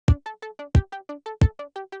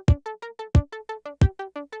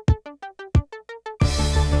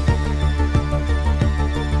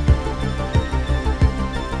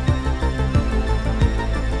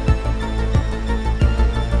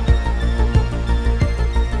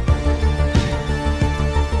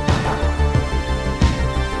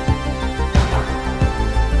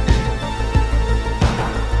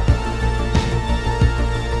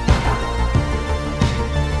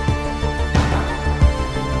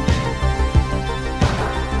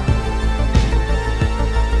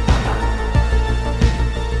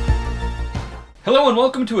Hello and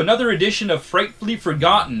welcome to another edition of Frightfully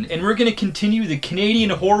Forgotten, and we're going to continue the Canadian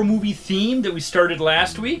horror movie theme that we started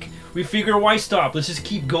last week. We figure why stop, let's just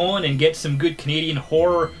keep going and get some good Canadian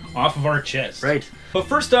horror off of our chest. Right. But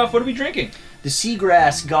first off, what are we drinking? The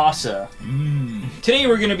Seagrass Gossa. Today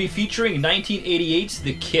we're going to be featuring 1988's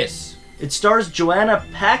The Kiss. It stars Joanna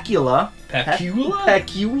Pacula. Pacula?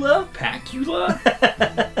 Pacula?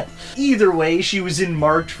 Pacula? Either way, she was in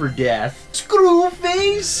Marked for Death.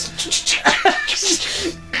 Screwface!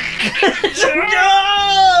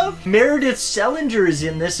 Meredith Selinger is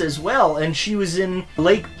in this as well, and she was in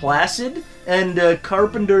Lake Placid and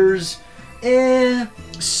Carpenter's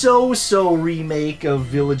so-so remake of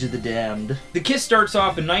Village of the Damned. The Kiss starts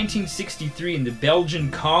off in 1963 in the Belgian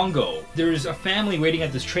Congo. There's a family waiting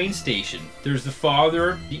at this train station. There's the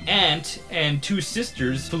father, the aunt, and two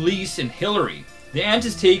sisters, Felice and Hillary. The aunt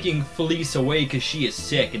is taking Felice away because she is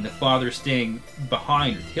sick, and the father's staying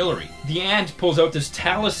behind with Hillary. The aunt pulls out this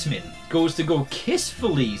talisman, goes to go kiss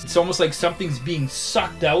Felice. It's almost like something's being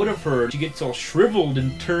sucked out of her. She gets all shriveled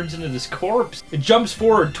and turns into this corpse. It jumps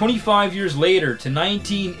forward 25 years later to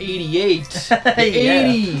 1988, the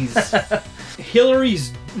 80s.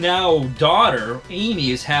 Hillary's now daughter,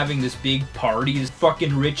 Amy, is having this big party. This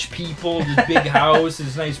fucking rich people, this big house,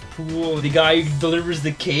 this nice pool. The guy who delivers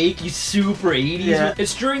the cake, he's super 80s. Yeah.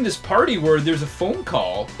 It's during this party where there's a phone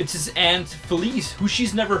call. It's his aunt Felice, who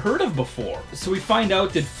she's never heard of before. So we find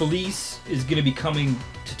out that Felice is going to be coming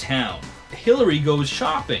to town. Hillary goes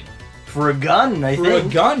shopping. For a gun, I think. For a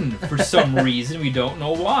gun, for some reason. We don't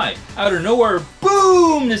know why. Out of nowhere,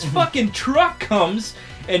 boom! This fucking truck comes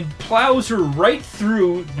and plows her right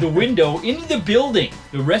through the window into the building.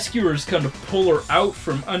 The rescuers kind of pull her out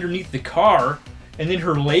from underneath the car, and then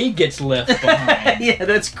her leg gets left behind. Yeah,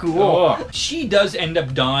 that's cool. Oh. She does end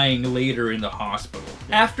up dying later in the hospital.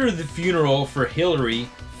 After the funeral for Hillary,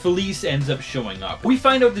 Felice ends up showing up. We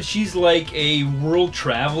find out that she's like a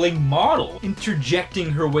world-traveling model, interjecting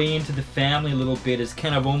her way into the family a little bit as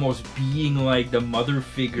kind of almost being like the mother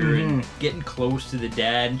figure and getting close to the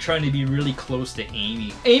dad and trying to be really close to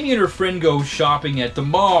Amy. Amy and her friend go shopping at the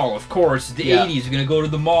mall, of course. The 80s, are gonna go to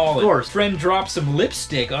the mall. Of course. Friend drops some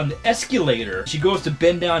lipstick on the escalator. She goes to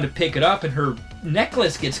bend down to pick it up and her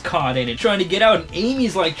necklace gets caught in it, trying to get out, and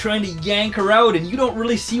Amy's like trying to yank her out, and you don't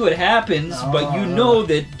really see what happens, but you know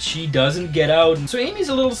that she doesn't get out. And so Amy's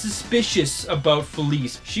a little suspicious about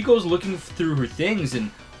Felice. She goes looking through her things and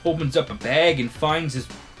opens up a bag and finds this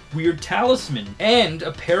weird talisman and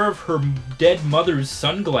a pair of her dead mother's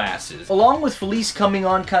sunglasses. Along with Felice coming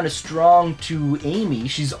on kind of strong to Amy,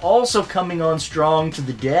 she's also coming on strong to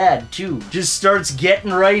the dad, too. Just starts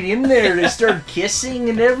getting right in there. They start kissing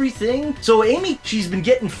and everything. So Amy, she's been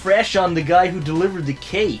getting fresh on the guy who delivered the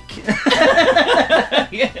cake.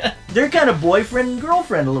 Yeah. They're kind of boyfriend and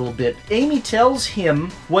girlfriend a little bit. Amy tells him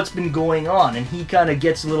what's been going on, and he kind of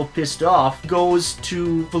gets a little pissed off. Goes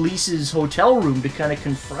to Felice's hotel room to kind of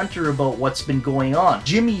confront her about what's been going on.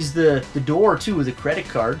 Jimmy's the door, too, with a credit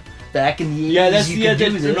card. Back in the 80s, yeah, that's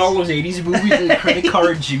this. in all those 80s movies, the credit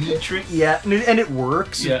card Jimmy trick. Yeah, and it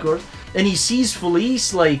works, of course. And he sees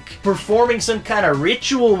Felice, like, performing some kind of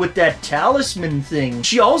ritual with that talisman thing.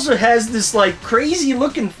 She also has this, like,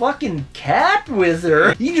 crazy-looking fucking cat with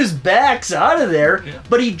her. He just backs out of there,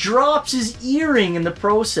 but he drops his earring in the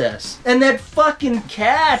process. And that fucking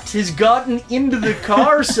cat has gotten into the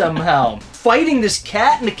car somehow. Fighting this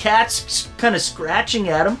cat, and the cat's kind of scratching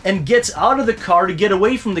at him, and gets out of the car to get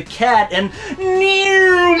away from the cat, and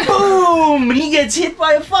boom! And he gets hit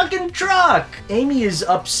by a fucking truck! Amy is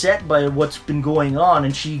upset by what's been going on,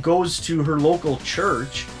 and she goes to her local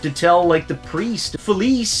church to tell, like, the priest.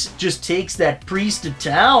 Felice just takes that priest to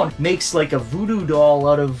town, makes, like, a voodoo doll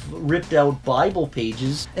out of ripped out Bible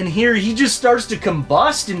pages, and here he just starts to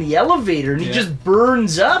combust in the elevator, and he just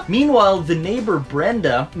burns up. Meanwhile, the neighbor,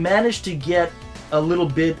 Brenda, managed to get a little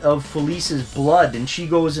bit of Felice's blood, and she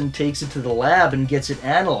goes and takes it to the lab and gets it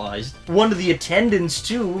analyzed. One of the attendants,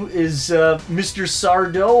 too, is Mr.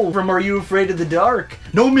 Sardo from Are You Afraid of the Dark?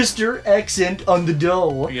 No Mr. Accent on the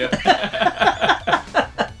dough. Yeah.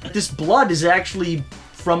 This blood is actually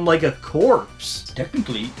from, like, a corpse.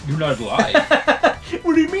 Technically, you're not alive.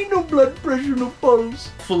 What do you mean no blood pressure, no pulse?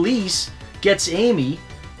 Felice gets Amy,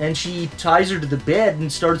 and she ties her to the bed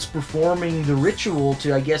and starts performing the ritual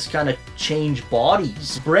to, I guess, kind of change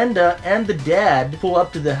bodies. Brenda and the dad pull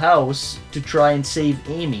up to the house to try and save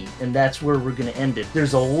Amy, and that's where we're gonna end it.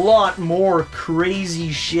 There's a lot more crazy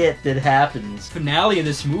shit that happens. The finale of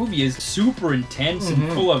this movie is super intense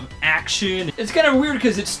and full of action. It's kind of weird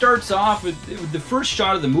because it starts off with the first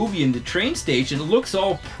shot of the movie in the train station. It looks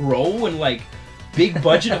all pro and like big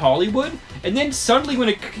budget Hollywood, and then suddenly when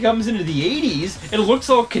it comes into the 80s, it looks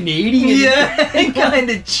all Canadian. Yeah, kind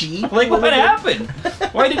of cheap. Like, what happened?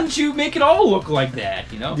 Why didn't you make it all look like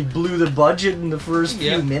that, you know? They blew the budget in the first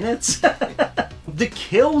few minutes. The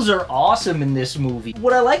kills are awesome in this movie.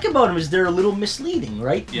 What I like about them is they're a little misleading,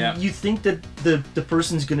 right? Yeah. You think that the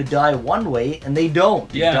person's gonna die one way, and they don't.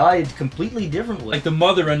 They die a completely different way. Like the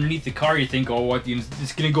mother underneath the car, you think, oh, what,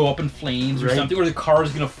 it's gonna go up in flames or Right. something, or the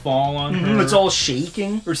car's gonna fall on her. It's all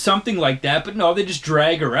shaking. Or something like that, but no, they just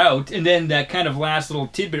drag her out, and then that kind of last little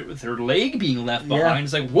tidbit with her leg being left behind,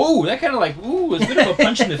 it's like, whoa, that kind of like, ooh, was a bit of a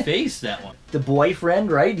punch in the face, that one. The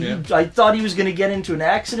boyfriend, right? I thought he was gonna get into an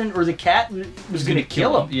accident, or the cat was gonna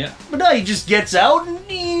kill him. Yeah. But no, he just gets out and...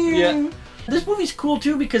 Yeah. This movie's cool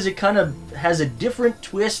too because it kind of has a different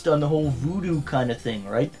twist on the whole voodoo kind of thing,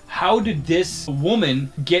 right? How did this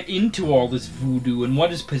woman get into all this voodoo, and what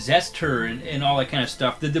has possessed her, and all that kind of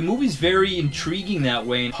stuff? The movie's very intriguing that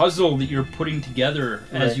way, and puzzle that you're putting together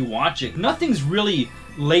as you watch it. Nothing's really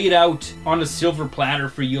laid out on a silver platter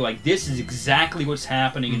for you, like this is exactly what's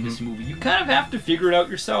happening in this movie. You kind of have to figure it out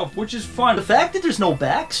yourself, which is fun. The fact that there's no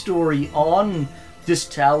backstory on this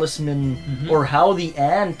talisman or how the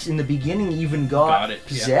aunt in the beginning even got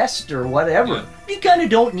possessed or whatever. You kind of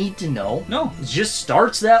don't need to know. No. It just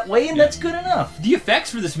starts that way and that's good enough. The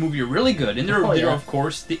effects for this movie are really good, and they're of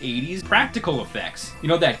course the 80s practical effects. You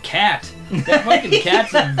know, that cat. That fucking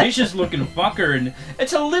cat's a vicious looking fucker, and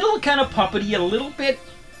it's a little kind of puppety, a little bit,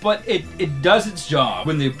 but it does its job.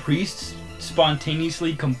 When the priests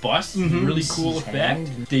spontaneously combust, really cool effect.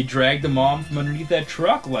 They drag the mom from underneath that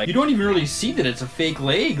truck. Like, you don't even really see that it's a fake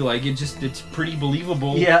leg. Like, it's pretty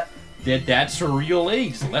believable. Yeah. That's her real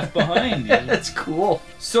legs left behind. That's cool.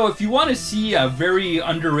 So if you want to see a very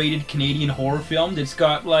underrated Canadian horror film that's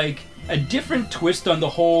got like a different twist on the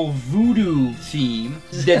whole voodoo theme,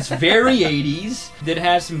 that's very 80s, that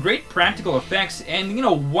has some great practical effects, and you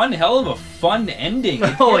know, one hell of a fun ending.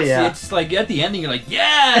 It's like at the ending you're like,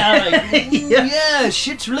 yeah,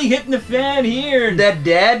 shit's really hitting the fan here. That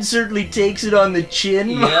dad certainly takes it on the chin.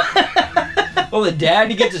 Yeah. Well, the dad,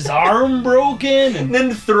 he gets his arm broken and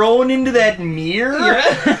then thrown into that mirror.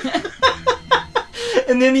 Yeah.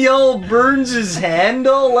 And then he all burns his hand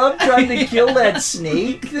all up trying to kill that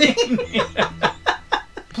snake thing.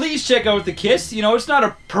 Please check out The Kiss. You know, it's not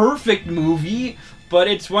a perfect movie, but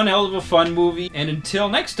it's one hell of a fun movie. And until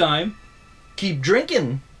next time, keep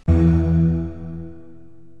drinking.